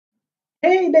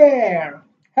Hey there!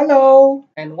 Hello,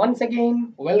 and once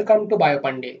again, welcome to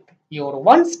BioPandit, your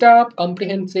one-stop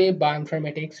comprehensive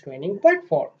bioinformatics training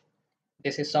platform.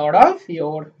 This is sort of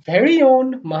your very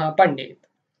own Mahapandit.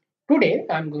 Today,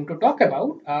 I'm going to talk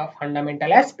about a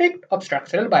fundamental aspect of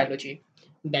structural biology,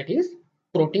 that is,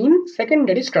 protein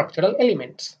secondary structural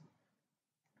elements.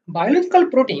 Biological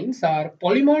proteins are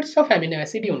polymers of amino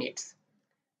acid units.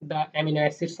 The amino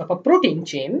acids of a protein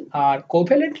chain are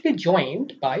covalently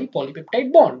joined by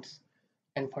polypeptide bonds.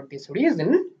 And for this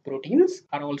reason, proteins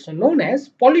are also known as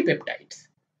polypeptides.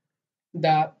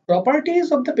 The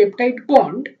properties of the peptide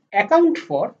bond account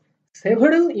for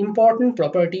several important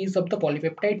properties of the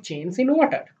polypeptide chains in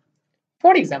water.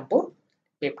 For example,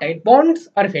 peptide bonds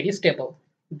are very stable.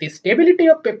 The stability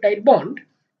of peptide bond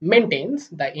maintains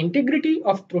the integrity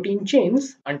of protein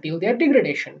chains until their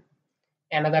degradation.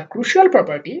 Another crucial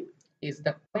property is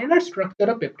the planar structure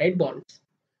of peptide bonds.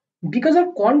 Because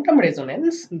of quantum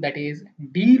resonance, that is,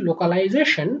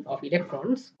 delocalization of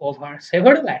electrons over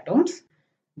several atoms,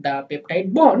 the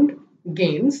peptide bond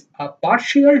gains a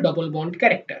partial double bond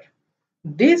character.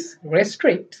 This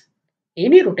restricts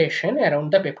any rotation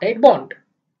around the peptide bond.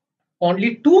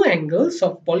 Only two angles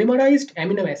of polymerized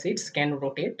amino acids can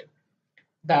rotate.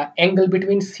 The angle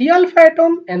between C alpha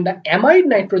atom and the amide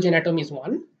nitrogen atom is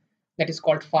one, that is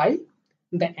called phi.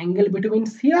 The angle between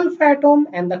C alpha atom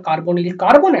and the carbonyl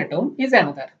carbon atom is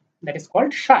another, that is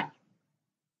called psi.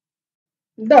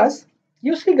 Thus,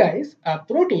 you see guys, a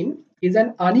protein is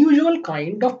an unusual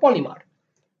kind of polymer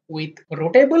with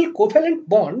rotable covalent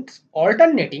bonds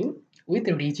alternating with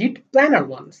rigid planar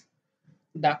ones.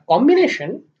 The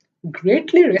combination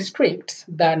greatly restricts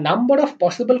the number of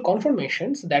possible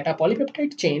conformations that a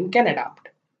polypeptide chain can adopt.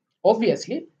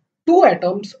 Obviously, two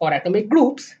atoms or atomic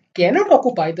groups cannot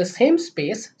occupy the same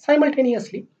space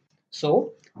simultaneously.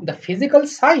 So, the physical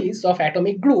size of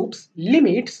atomic groups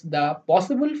limits the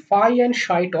possible phi and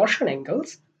psi torsion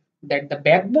angles that the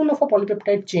backbone of a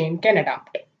polypeptide chain can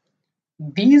adopt.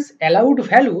 These allowed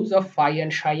values of phi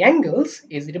and psi angles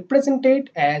is represented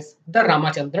as the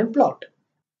Ramachandran plot.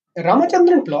 The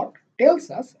Ramachandran plot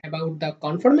tells us about the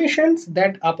conformations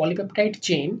that a polypeptide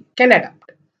chain can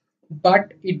adapt,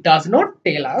 but it does not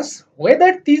tell us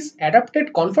whether these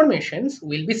adapted conformations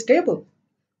will be stable.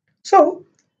 So,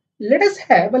 let us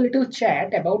have a little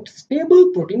chat about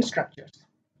stable protein structures.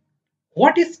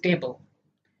 What is stable?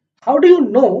 How do you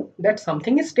know that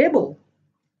something is stable?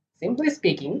 Simply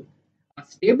speaking, a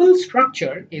stable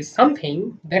structure is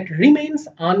something that remains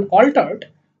unaltered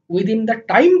within the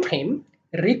time frame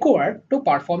required to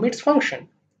perform its function.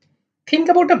 Think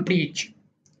about a bridge.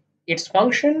 Its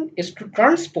function is to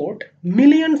transport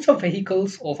millions of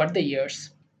vehicles over the years.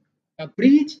 A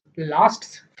bridge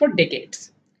lasts for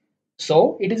decades.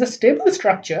 So it is a stable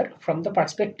structure from the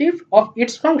perspective of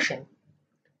its function.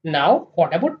 Now,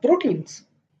 what about proteins?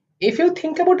 If you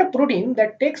think about a protein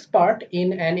that takes part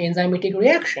in an enzymatic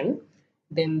reaction,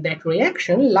 then that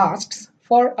reaction lasts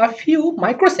for a few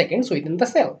microseconds within the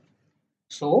cell.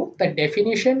 So the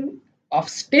definition of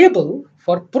stable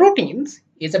for proteins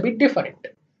is a bit different.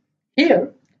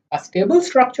 Here, a stable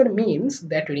structure means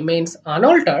that remains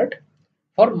unaltered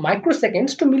for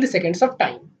microseconds to milliseconds of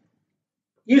time.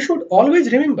 You should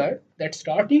always remember that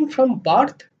starting from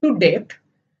birth to death,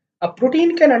 a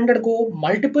protein can undergo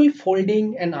multiple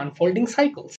folding and unfolding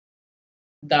cycles.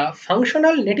 The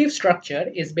functional native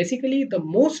structure is basically the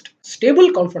most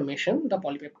stable conformation the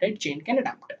polypeptide chain can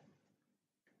adapt.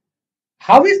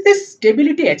 How is this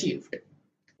stability achieved?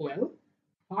 Well,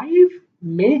 five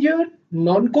major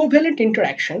non-covalent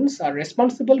interactions are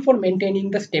responsible for maintaining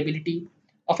the stability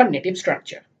of a native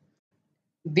structure.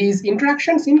 These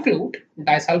interactions include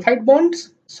disulfide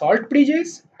bonds, salt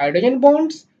bridges, hydrogen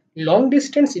bonds,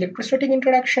 long-distance electrostatic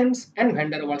interactions, and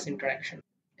van der Waals interactions.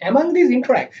 Among these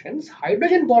interactions,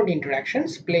 hydrogen bond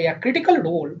interactions play a critical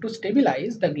role to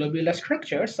stabilize the globular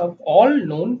structures of all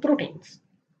known proteins.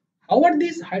 How are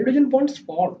these hydrogen bonds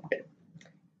formed?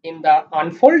 In the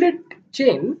unfolded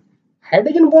chain,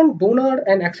 hydrogen bond donor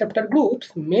and acceptor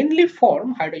groups mainly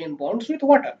form hydrogen bonds with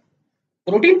water.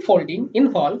 Protein folding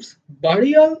involves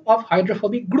burial of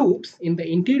hydrophobic groups in the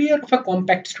interior of a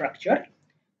compact structure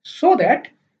so that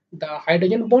the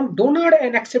hydrogen bond donor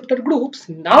and acceptor groups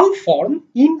now form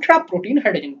intra-protein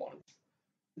hydrogen bonds.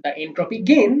 The entropy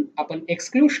gain upon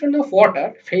exclusion of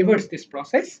water favors this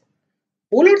process.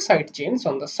 Polar side chains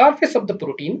on the surface of the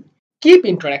protein keep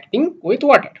interacting with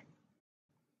water.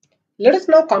 Let us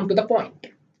now come to the point.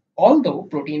 Although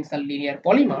proteins are linear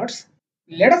polymers,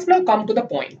 let us now come to the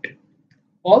point.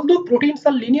 Although proteins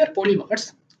are linear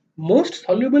polymers, most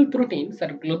soluble proteins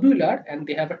are globular and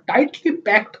they have a tightly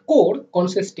packed core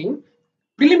consisting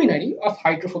preliminary of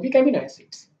hydrophobic amino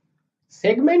acids.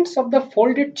 Segments of the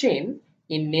folded chain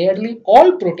in nearly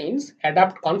all proteins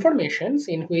adapt conformations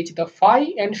in which the phi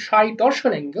and psi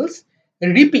torsion angles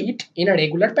repeat in a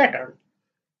regular pattern.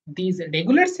 These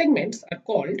regular segments are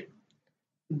called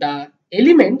the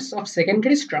elements of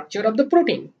secondary structure of the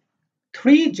protein.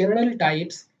 Three general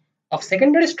types of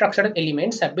secondary structural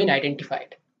elements have been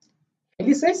identified: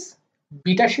 helices,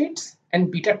 beta sheets,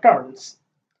 and beta turns.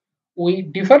 We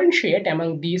differentiate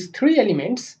among these three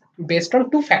elements based on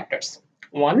two factors.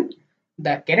 One,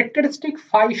 the characteristic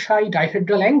phi psi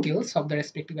dihedral angles of the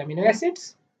respective amino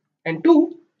acids, and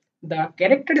two, the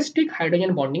characteristic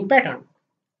hydrogen bonding pattern.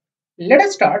 Let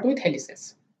us start with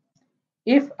helices.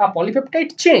 If a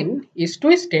polypeptide chain is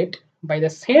twisted by the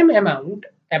same amount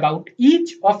about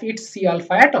each of its C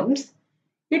alpha atoms,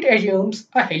 it assumes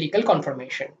a helical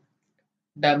conformation.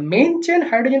 The main chain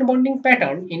hydrogen bonding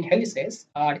pattern in helices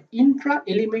are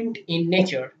intra-element in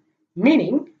nature,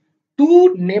 meaning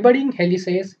two neighboring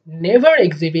helices never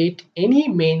exhibit any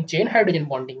main chain hydrogen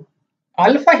bonding.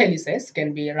 Alpha helices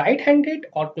can be right-handed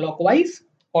or clockwise,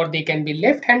 or they can be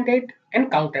left-handed and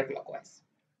counterclockwise.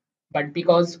 But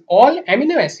because all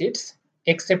amino acids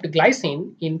except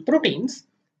glycine in proteins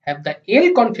have the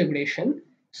L configuration,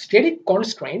 steric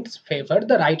constraints favor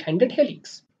the right-handed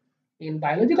helix. In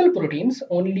biological proteins,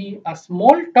 only a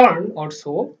small turn or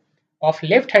so of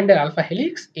left-handed alpha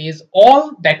helix is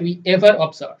all that we ever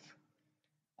observe.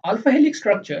 Alpha helix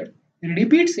structure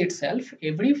repeats itself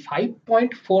every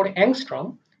 5.4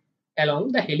 angstrom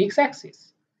along the helix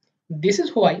axis. This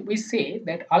is why we say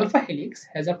that alpha helix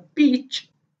has a pitch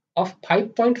of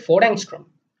 5.4 angstrom.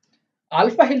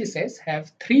 Alpha helices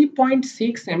have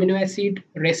 3.6 amino acid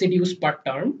residues per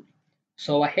turn,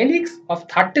 so a helix of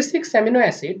 36 amino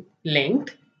acid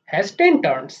length has 10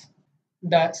 turns.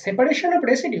 The separation of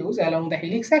residues along the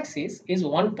helix axis is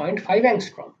 1.5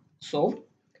 angstrom. So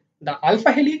the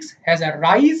alpha helix has a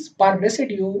rise per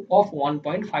residue of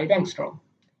 1.5 angstrom.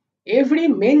 Every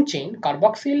main chain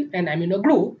carboxyl and amino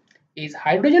group is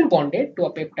hydrogen bonded to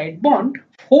a peptide bond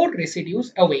 4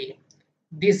 residues away.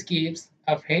 This gives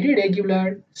a very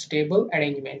regular, stable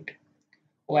arrangement.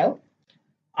 Well,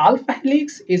 alpha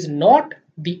helix is not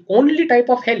the only type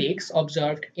of helix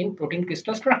observed in protein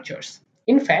crystal structures.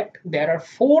 In fact, there are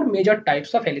four major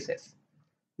types of helices.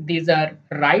 These are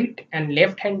right and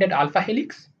left-handed alpha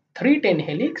helix, 310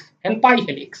 helix, and pi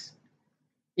helix.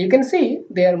 You can see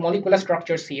their molecular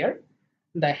structures here.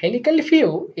 The helical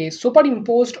view is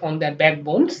superimposed on their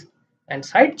backbones, and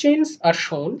side chains are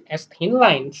shown as thin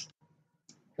lines.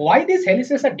 Why these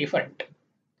helices are different?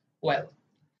 Well,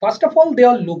 first of all, they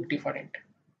all look different.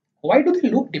 Why do they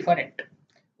look different?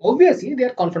 Obviously,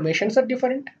 their conformations are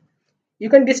different. You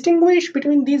can distinguish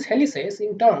between these helices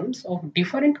in terms of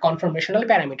different conformational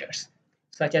parameters,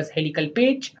 such as helical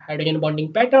pitch, hydrogen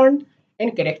bonding pattern,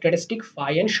 and characteristic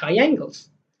phi and psi angles.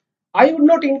 I would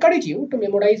not encourage you to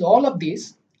memorize all of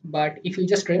these, but if you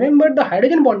just remember the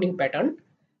hydrogen bonding pattern,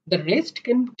 the rest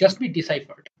can just be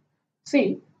deciphered.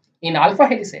 See, in alpha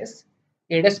helices,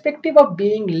 irrespective of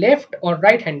being left or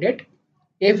right-handed,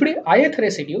 every ith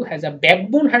residue has a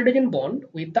backbone hydrogen bond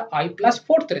with the I plus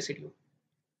fourth residue.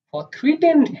 For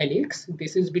 310 helix,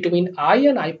 this is between I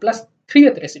and I plus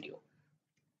 3th residue.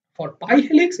 For pi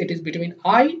helix, it is between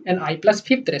I and I plus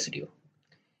 5th residue.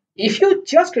 If you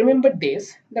just remember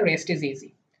this, the rest is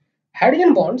easy.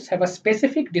 Hydrogen bonds have a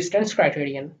specific distance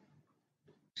criterion.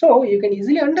 So you can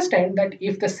easily understand that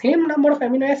if the same number of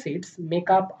amino acids make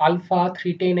up alpha,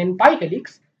 310 and pi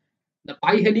helix, the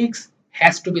pi helix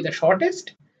has to be the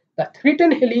shortest, the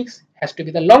 310 helix has to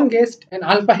be the longest, and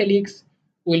alpha helix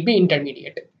will be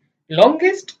intermediate.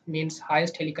 Longest means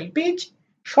highest helical pitch,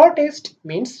 shortest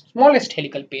means smallest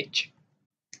helical pitch.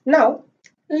 Now,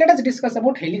 let us discuss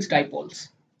about helix dipoles.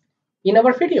 In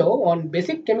our video on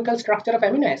basic chemical structure of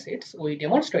amino acids, we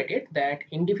demonstrated that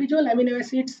individual amino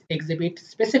acids exhibit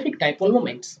specific dipole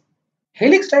moments.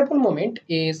 Helix dipole moment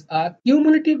is a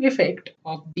cumulative effect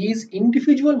of these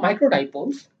individual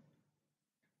microdipoles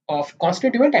of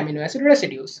constituent amino acid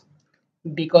residues.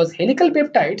 Because helical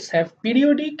peptides have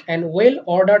periodic and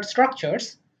well-ordered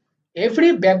structures,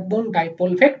 every backbone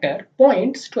dipole vector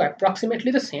points to approximately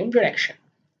the same direction.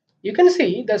 You can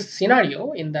see the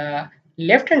scenario in the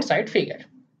left-hand side figure.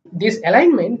 This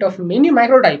alignment of many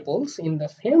microdipoles in the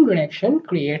same direction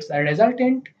creates a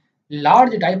resultant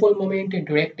large dipole moment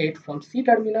directed from C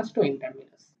terminus to N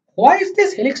terminus. Why is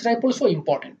this helix dipole so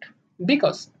important?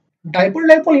 Because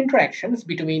dipole-dipole interactions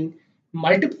between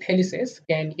multiple helices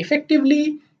can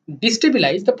effectively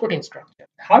destabilize the protein structure.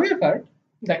 However,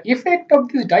 the effect of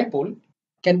this dipole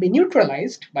can be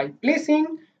neutralized by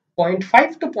placing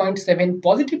 0.5 to zero point 0.7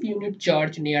 positive unit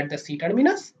charge near the C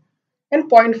terminus and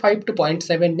 0.5 to zero point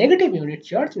 0.7 negative unit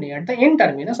charge near the N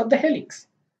terminus of the helix.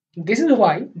 This is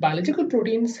why biological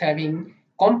proteins having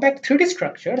compact 3D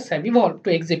structures have evolved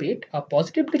to exhibit a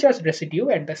positively charged residue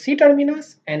at the C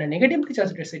terminus and a negatively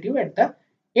charged residue at the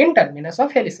N terminus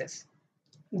of helices.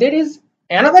 There is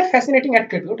another fascinating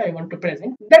attribute I want to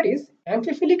present, that is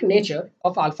amphiphilic nature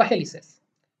of alpha helices.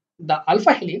 The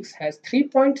alpha helix has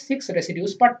 3.6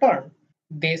 residues per turn.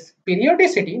 This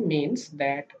periodicity means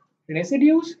that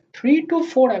residues 3 to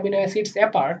 4 amino acids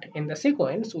apart in the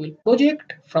sequence will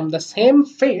project from the same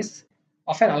face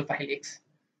of an alpha helix.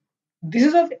 This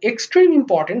is of extreme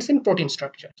importance in protein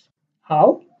structures.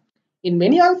 How? In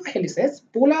many alpha helices,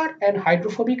 polar and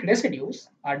hydrophobic residues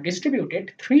are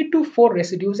distributed 3 to 4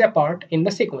 residues apart in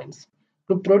the sequence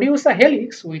to produce a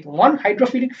helix with one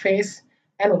hydrophilic face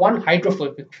and one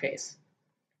hydrophobic face.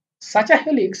 Such a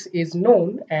helix is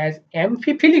known as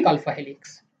amphiphilic alpha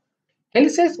helix.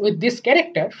 Helices with this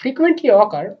character frequently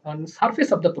occur on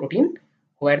surface of the protein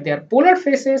where their polar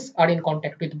faces are in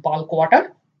contact with bulk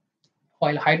water,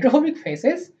 while hydrophobic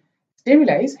faces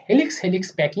stabilize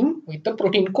helix-helix packing with the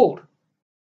protein core.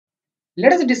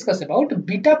 Let us discuss about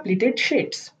beta-pleated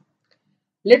shades.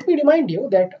 Let me remind you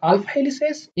that alpha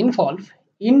helices involve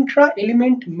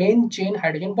intra-element main chain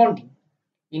hydrogen bonding.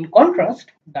 In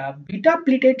contrast, the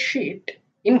beta-pleated shade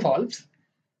involves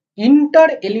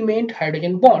inter-element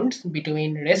hydrogen bonds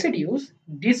between residues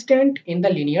distant in the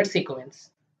linear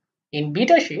sequence. In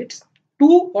beta shades,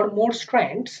 two or more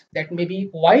strands that may be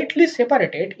widely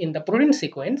separated in the protein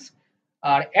sequence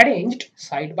are arranged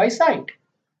side by side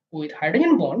with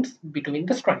hydrogen bonds between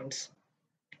the strands.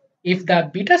 If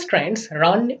the beta strands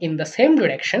run in the same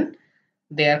direction,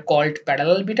 they are called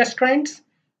parallel beta strands.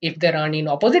 If they run in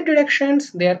opposite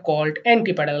directions, they are called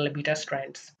antiparallel beta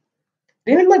strands.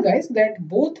 Remember guys that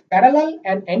both parallel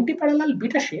and antiparallel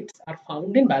beta sheets are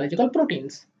found in biological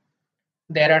proteins.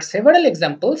 There are several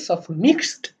examples of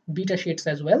mixed beta sheets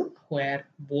as well, where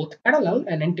both parallel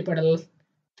and antiparallel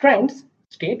strands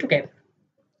stay together.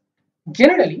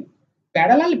 Generally,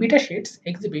 parallel beta sheets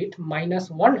exhibit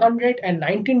minus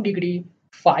 119 degree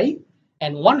phi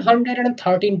and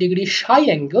 113 degree psi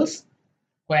angles,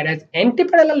 whereas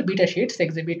antiparallel beta sheets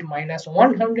exhibit minus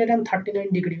 139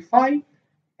 degree phi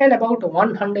and about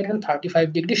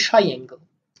 135 degree psi angle.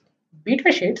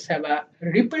 Beta shades have a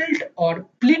rippled or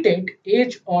pleated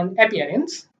edge-on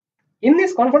appearance. In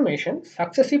this conformation,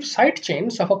 successive side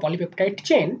chains of a polypeptide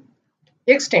chain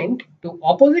extend to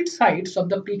opposite sides of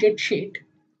the pleated sheet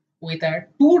with a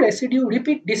 2 residue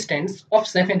repeat distance of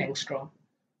 7 angstrom.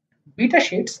 Beta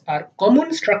sheets are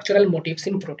common structural motifs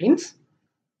in proteins.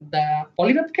 The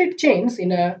polypeptide chains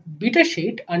in a beta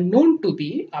sheet are known to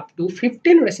be up to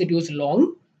 15 residues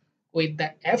long, with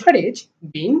the average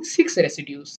being 6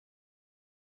 residues.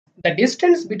 The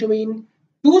distance between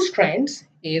two strands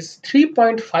is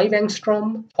 3.5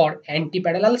 angstrom for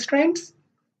antiparallel strands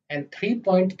and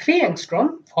 3.3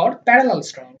 angstrom for parallel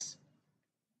strands.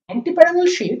 Antiparallel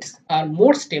sheets are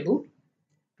more stable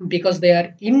because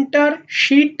their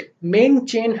inter-sheet main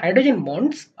chain hydrogen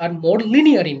bonds are more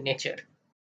linear in nature.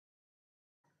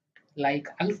 Like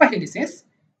alpha helices,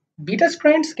 beta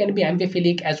strands can be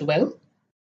amphiphilic as well,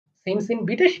 since in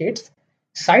beta sheets,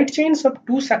 side chains of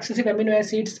two successive amino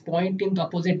acids point in the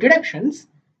opposite directions.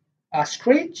 A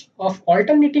stretch of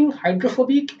alternating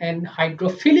hydrophobic and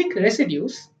hydrophilic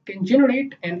residues can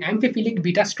generate an amphiphilic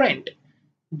beta strand.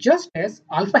 Just as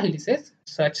alpha helices,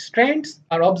 such strands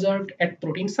are observed at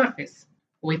protein surface,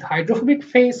 with hydrophobic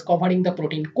phase covering the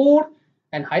protein core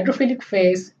and hydrophilic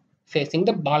phase facing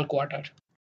the bulk water.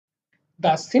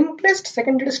 The simplest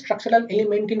secondary structural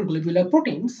element in globular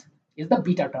proteins is the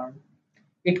beta turn.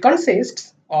 It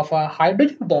consists of a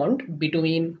hydrogen bond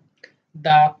between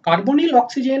the carbonyl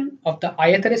oxygen of the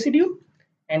ith residue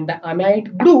and the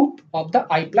amide group of the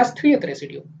I plus 3th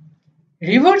residue,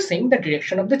 reversing the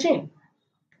direction of the chain.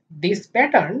 This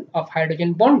pattern of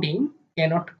hydrogen bonding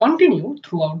cannot continue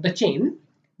throughout the chain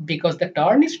because the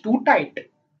turn is too tight.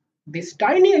 This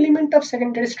tiny element of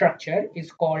secondary structure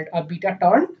is called a beta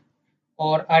turn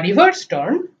or a reverse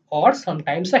turn or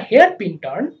sometimes a hairpin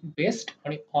turn based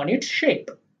on its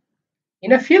shape.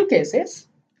 In a few cases,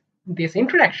 this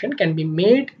interaction can be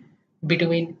made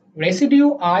between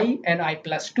residue I and I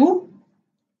plus 2,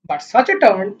 but such a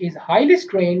turn is highly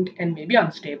strained and may be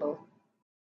unstable.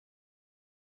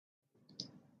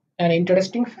 An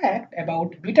interesting fact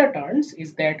about beta turns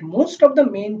is that most of the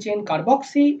main chain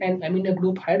carboxy and amino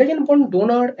group hydrogen bond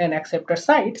donor and acceptor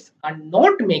sites are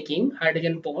not making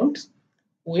hydrogen bonds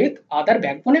with other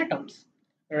backbone atoms.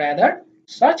 Rather,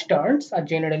 such turns are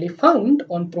generally found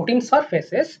on protein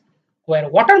surfaces where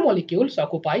water molecules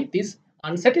occupy these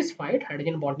unsatisfied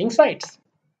hydrogen bonding sites.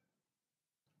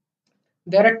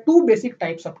 There are two basic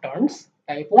types of turns,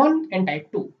 type 1 and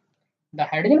type 2. The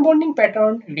hydrogen bonding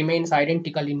pattern remains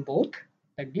identical in both.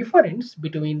 The difference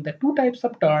between the two types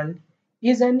of turn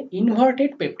is an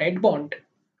inverted peptide bond.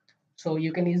 So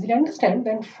you can easily understand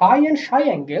that phi and psi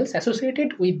angles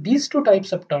associated with these two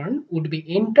types of turn would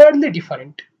be entirely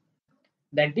different.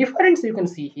 That difference you can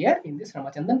see here in this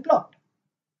Ramachandran plot.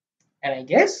 And I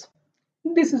guess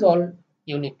this is all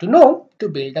you need to know to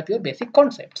build up your basic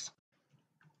concepts.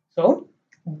 So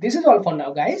this is all for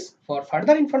now, guys. For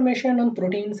further information on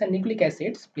proteins and nucleic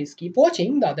acids, please keep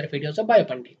watching the other videos of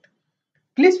BioPandit.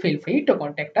 Please feel free to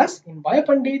contact us in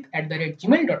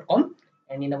biopandit@gmail.com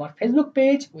and in our Facebook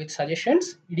page with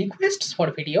suggestions, requests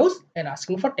for videos, and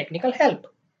asking for technical help.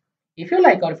 If you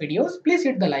like our videos, please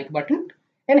hit the like button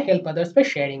and help others by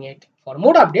sharing it. For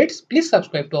more updates, please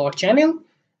subscribe to our channel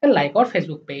and like our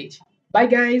Facebook page. Bye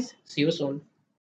guys, see you soon.